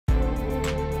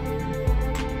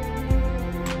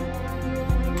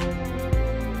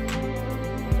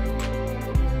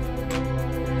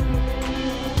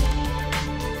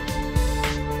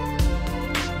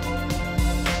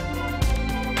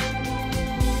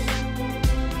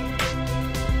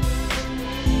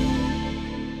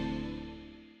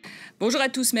Bonjour à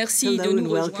tous, merci Hello and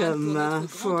welcome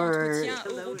for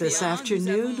this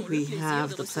afternoon. We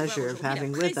have the pleasure of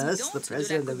having with us the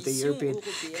President of the European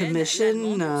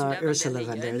Commission, Ursula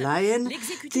von der Leyen.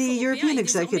 The European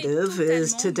executive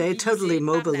is today totally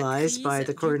mobilized by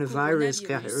the coronavirus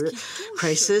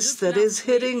crisis that is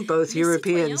hitting both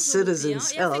European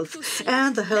citizens' health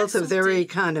and the health of their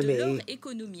economy.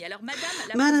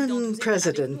 Madam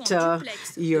President,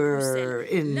 you're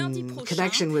in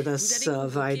connection with us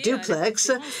via duplex,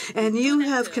 and you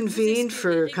have convened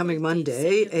for coming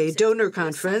Monday a donor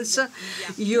conference.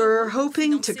 You're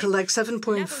hoping to collect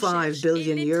 7.5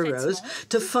 billion euros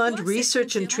to fund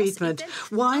research and treatment.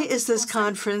 Why is this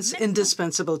conference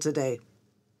indispensable today?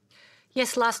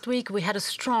 Yes, last week we had a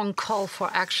strong call for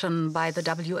action by the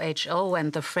WHO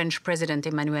and the French President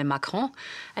Emmanuel Macron,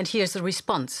 and here's the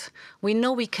response. We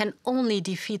know we can only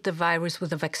defeat the virus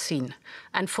with a vaccine,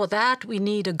 and for that we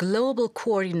need a global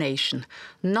coordination,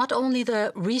 not only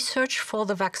the research for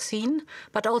the vaccine,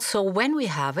 but also when we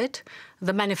have it,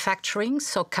 the manufacturing,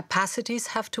 so capacities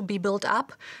have to be built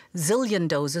up, zillion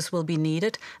doses will be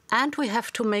needed, and we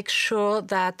have to make sure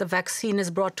that the vaccine is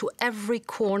brought to every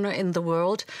corner in the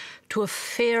world to a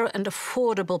fair and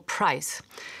affordable price.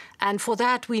 And for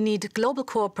that, we need global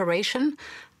cooperation,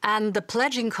 and the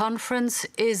pledging conference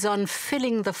is on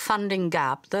filling the funding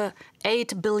gap. The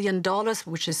 $8 billion,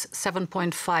 which is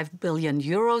 7.5 billion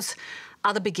euros,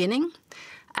 are the beginning.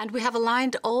 And we have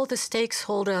aligned all the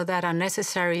stakeholders that are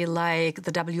necessary, like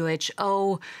the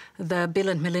WHO, the Bill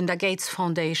and Melinda Gates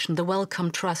Foundation, the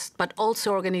Wellcome Trust, but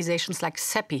also organizations like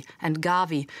CEPI and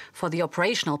Gavi for the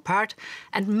operational part.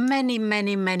 And many,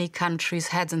 many, many countries,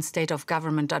 heads and state of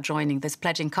government are joining this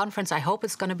pledging conference. I hope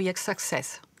it's going to be a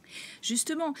success.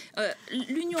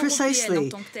 Precisely.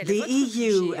 The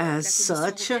EU, as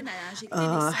such,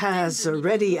 has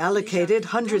already allocated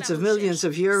hundreds of millions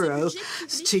of euros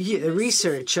to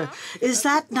research. Is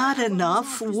that not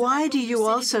enough? Why do you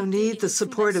also need the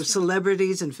support of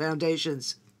celebrities and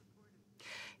foundations?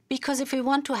 Because if we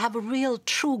want to have a real,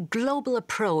 true global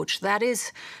approach, that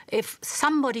is, if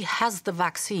somebody has the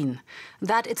vaccine,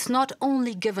 that it's not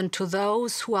only given to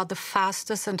those who are the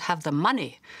fastest and have the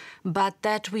money, but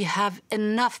that we have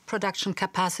enough production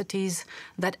capacities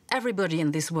that everybody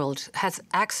in this world has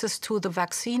access to the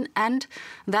vaccine and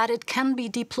that it can be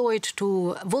deployed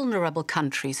to vulnerable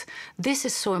countries. This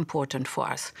is so important for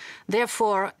us.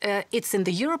 Therefore, it's in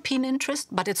the European interest,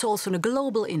 but it's also in a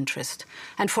global interest.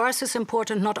 And for us, it's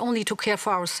important not only to care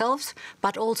for ourselves,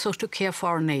 but also to care for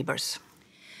our neighbors.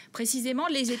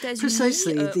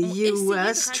 Precisely. The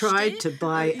U.S. tried to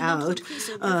buy out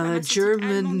a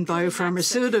German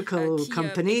biopharmaceutical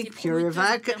company,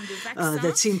 CureVac,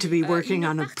 that seemed to be working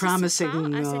on a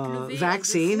promising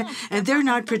vaccine, and they're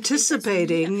not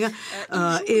participating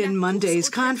in Monday's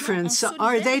conference.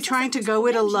 Are they trying to go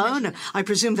it alone? I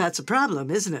presume that's a problem,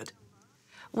 isn't it?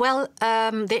 Well,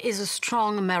 there is a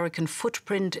strong American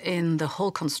footprint in the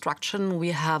whole construction.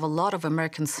 We have a lot of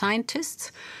American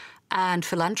scientists and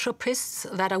philanthropists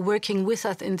that are working with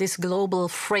us in this global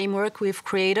framework we've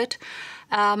created.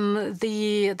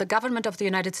 The government of the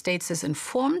United States is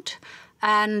informed,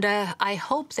 and I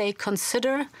hope they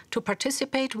consider to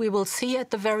participate. We will see at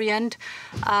the very end.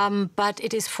 But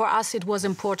it is for us, it was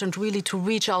important really to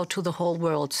reach out to the whole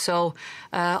world. So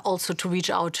also to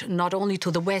reach out not only to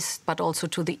the West, but also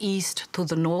to the East, to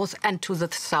the North, and to the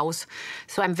South.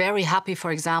 So I'm very happy,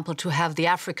 for example, to have the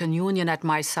African Union at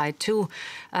my side too.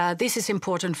 This is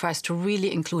important for us to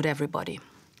really include everybody.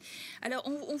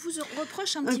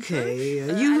 Okay,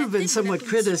 you have been somewhat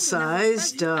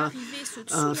criticized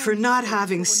for not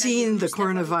having seen the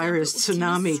coronavirus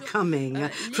tsunami coming,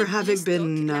 for having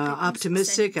been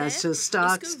optimistic as to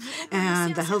stocks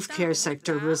and the healthcare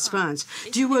sector response.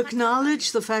 Do you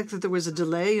acknowledge the fact that there was a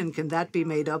delay, and can that be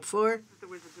made up for?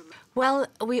 Well,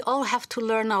 we all have to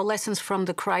learn our lessons from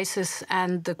the crisis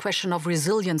and the question of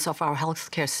resilience of our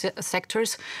healthcare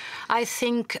sectors. I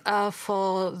think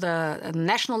for the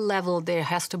national level, there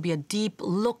has to be a deep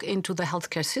look into the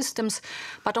healthcare systems.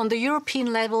 But on the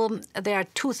European level, there are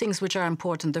two things which are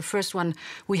important. The first one,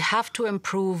 we have to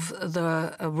improve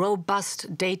the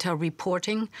robust data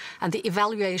reporting and the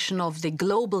evaluation of the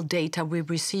global data we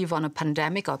receive on a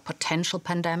pandemic or potential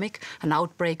pandemic, an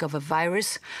outbreak of a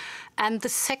virus. And the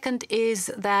second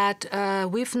is that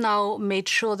we've now made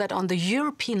sure that on the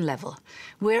European level,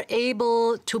 we're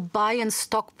able to buy and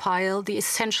stockpile the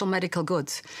essential medical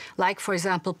goods, like, for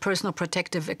example, personal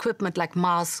protective equipment like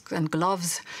masks and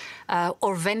gloves,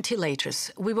 or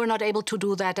ventilators. We were not able to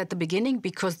do that at the beginning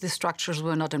because the structures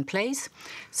were not in place.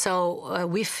 So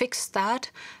we fixed that.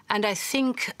 And I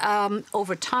think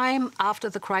over time, after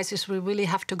the crisis, we really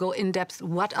have to go in depth.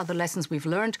 What are the lessons we've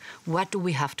learned? What do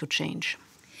we have to change?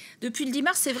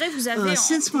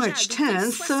 Since March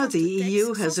 10th, the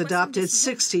EU has adopted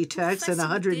 60 texts and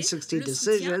 160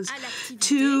 decisions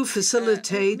to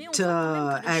facilitate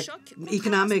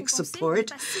economic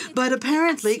support. But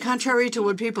apparently, contrary to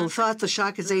what people thought, the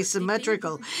shock is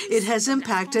asymmetrical. It has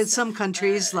impacted some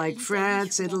countries like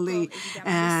France, Italy,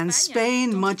 and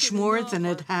Spain much more than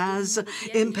it has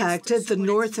impacted the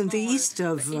north and the east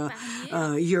of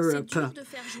Europe.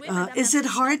 Is it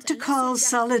hard to call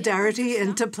solidarity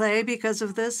into play because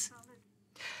of this?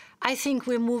 I think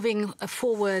we're moving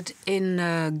forward in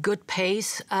a good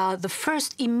pace. The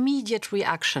first immediate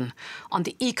reaction on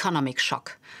the economic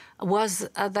shock was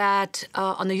that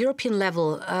on the European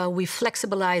level, we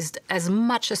flexibilized as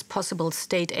much as possible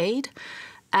state aid,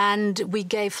 and we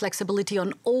gave flexibility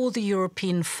on all the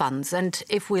European funds. And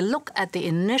if we look at the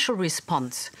initial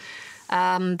response,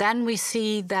 then we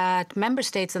see that member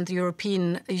states and the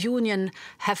European Union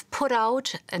have put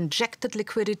out, injected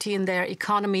liquidity in their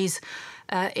economies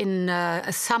in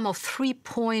a sum of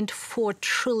 3.4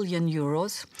 trillion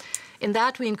euros. In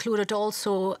that, we included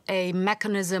also a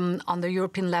mechanism on the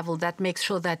European level that makes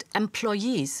sure that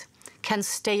employees can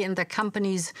stay in their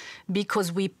companies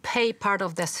because we pay part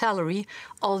of their salary,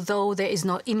 although there is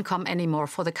no income anymore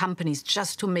for the companies,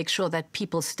 just to make sure that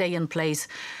people stay in place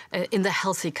in the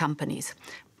healthy companies.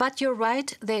 But you're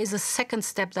right, there is a second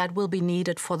step that will be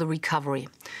needed for the recovery.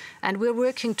 And we're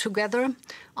working together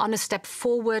on a step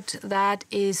forward that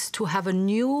is to have a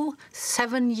new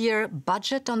 7-year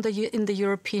budget in the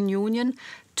European Union,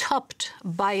 topped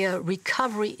by a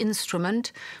recovery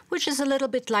instrument, which is a little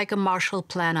bit like a Marshall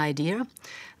Plan idea,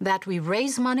 that we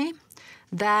raise money,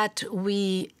 that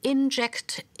we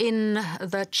inject in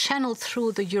the channel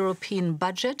through the European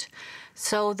budget,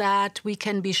 so that we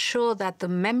can be sure that the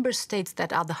member states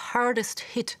that are the hardest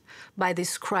hit by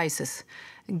this crisis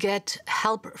get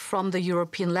help from the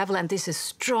European level, and this is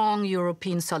strong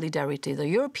European solidarity. The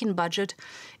European budget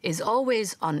is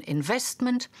always on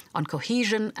investment, on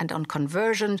cohesion, and on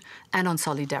conversion, and on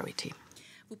solidarity.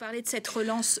 You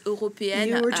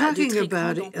were talking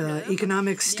about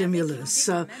economic stimulus.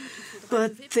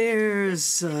 But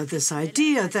there's this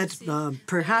idea that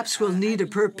perhaps we'll need a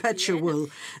perpetual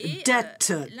debt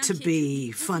to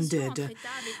be funded.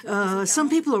 Some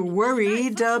people are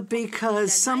worried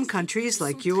because some countries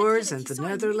like yours and the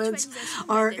Netherlands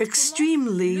are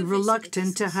extremely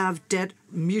reluctant to have debt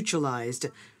mutualized.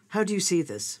 How do you see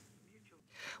this?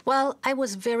 Well, I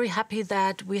was very happy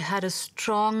that we had a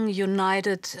strong,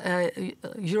 united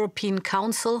European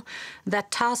Council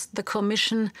that tasked the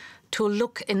Commission to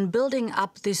look in building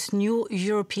up this new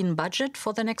European budget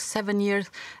for the next 7 years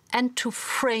and to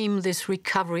frame this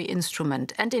recovery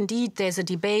instrument. And indeed, there's a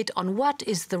debate on what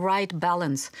is the right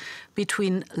balance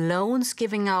between loans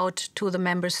given out to the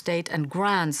member state and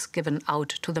grants given out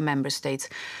to the member states.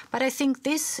 But I think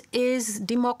this is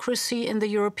democracy in the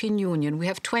European Union. We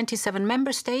have 27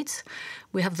 member states.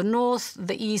 We have the North,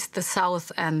 the East, the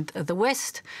South, and the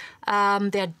West.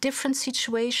 There are different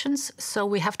situations, so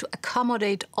we have to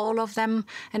accommodate all of them.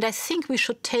 And I think we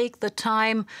should take the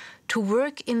time to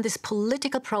work in this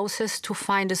political process to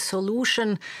find a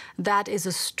solution that is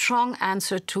a strong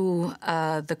answer to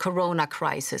the corona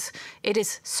crisis. It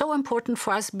is so important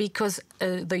for us because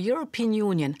the European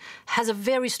Union has a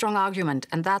very strong argument,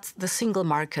 and that's the single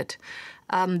market.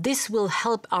 This will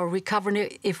help our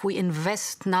recovery if we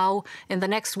invest now in the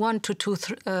next 1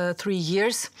 to 3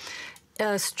 years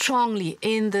strongly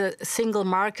in the single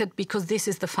market, because this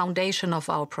is the foundation of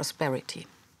our prosperity.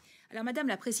 Madam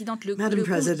President,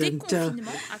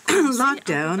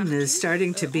 lockdown is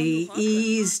starting to be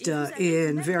eased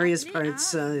in various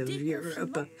parts of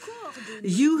Europe.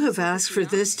 You have asked for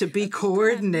this to be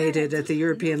coordinated at the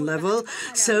European level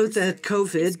so that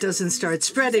COVID doesn't start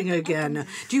spreading again.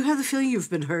 Do you have the feeling you've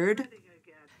been heard?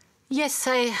 Yes,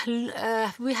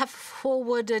 we have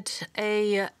forwarded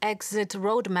a exit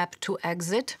roadmap to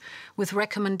exit with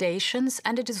recommendations,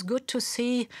 and it is good to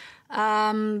see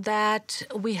that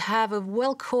we have a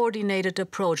well-coordinated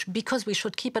approach, because we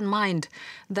should keep in mind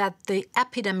that the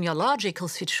epidemiological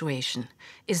situation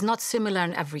is not similar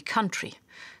in every country.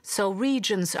 So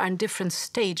regions are in different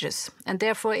stages. And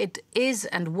therefore, it is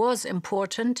and was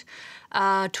important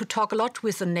to talk a lot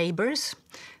with the neighbors,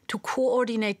 to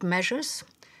coordinate measures,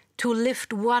 to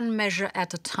lift one measure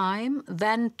at a time,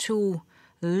 then to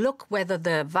look whether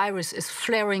the virus is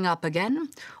flaring up again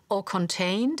or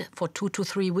contained for 2 to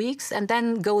 3 weeks, and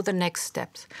then go the next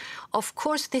steps. Of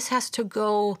course, this has to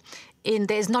go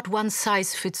there's not one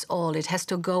size fits all. It has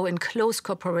to go in close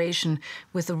cooperation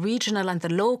with the regional and the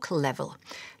local level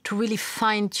to really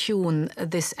fine-tune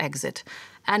this exit.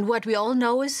 And what we all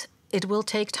know is it will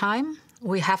take time.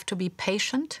 We have to be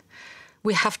patient.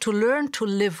 We have to learn to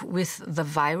live with the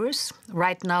virus.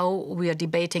 Right now, we are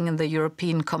debating in the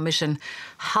European Commission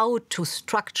how to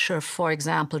structure, for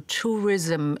example,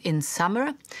 tourism in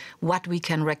summer, what we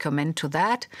can recommend to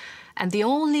that. And the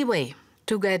only way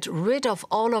to get rid of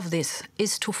all of this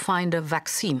is to find a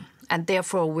vaccine. And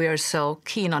therefore, we're so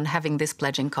keen on having this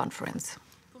pledging conference.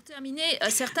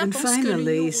 And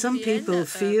finally, some people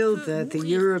feel that the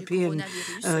European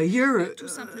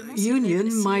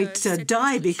Union might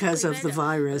die because of the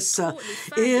virus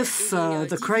if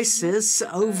the crisis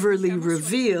overly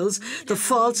reveals the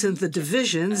faults and the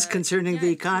divisions concerning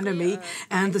the economy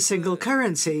and the single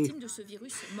currency.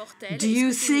 Do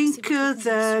you think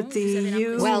that the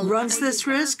EU runs this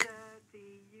risk?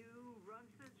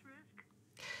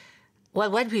 Well,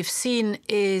 what we've seen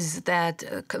is that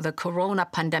the corona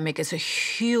pandemic is a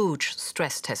huge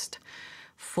stress test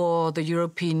for the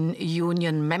European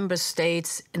Union member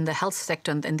states in the health sector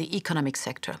and in the economic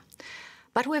sector.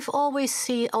 But we've always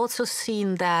also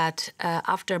seen that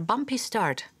after a bumpy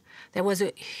start, there was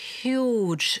a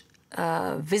huge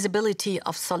visibility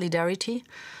of solidarity.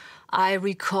 I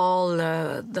recall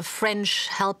the French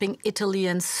helping Italy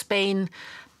and Spain,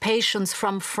 patients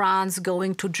from France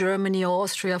going to Germany or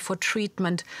Austria for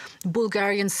treatment,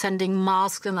 Bulgarians sending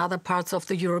masks in other parts of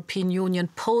the European Union,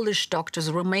 Polish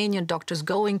doctors, Romanian doctors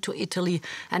going to Italy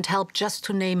and help, just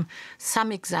to name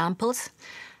some examples.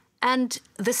 And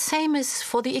the same is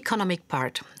for the economic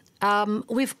part.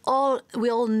 We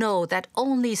all know that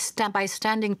only by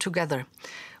standing together,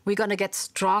 we're going to get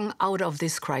strong out of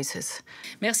this crisis.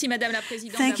 Thank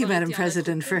you, Madam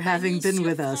President, for having been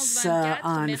with us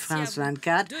on France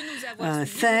 24.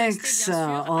 Thanks,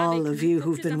 all of you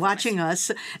who've been watching us,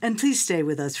 and please stay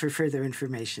with us for further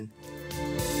information.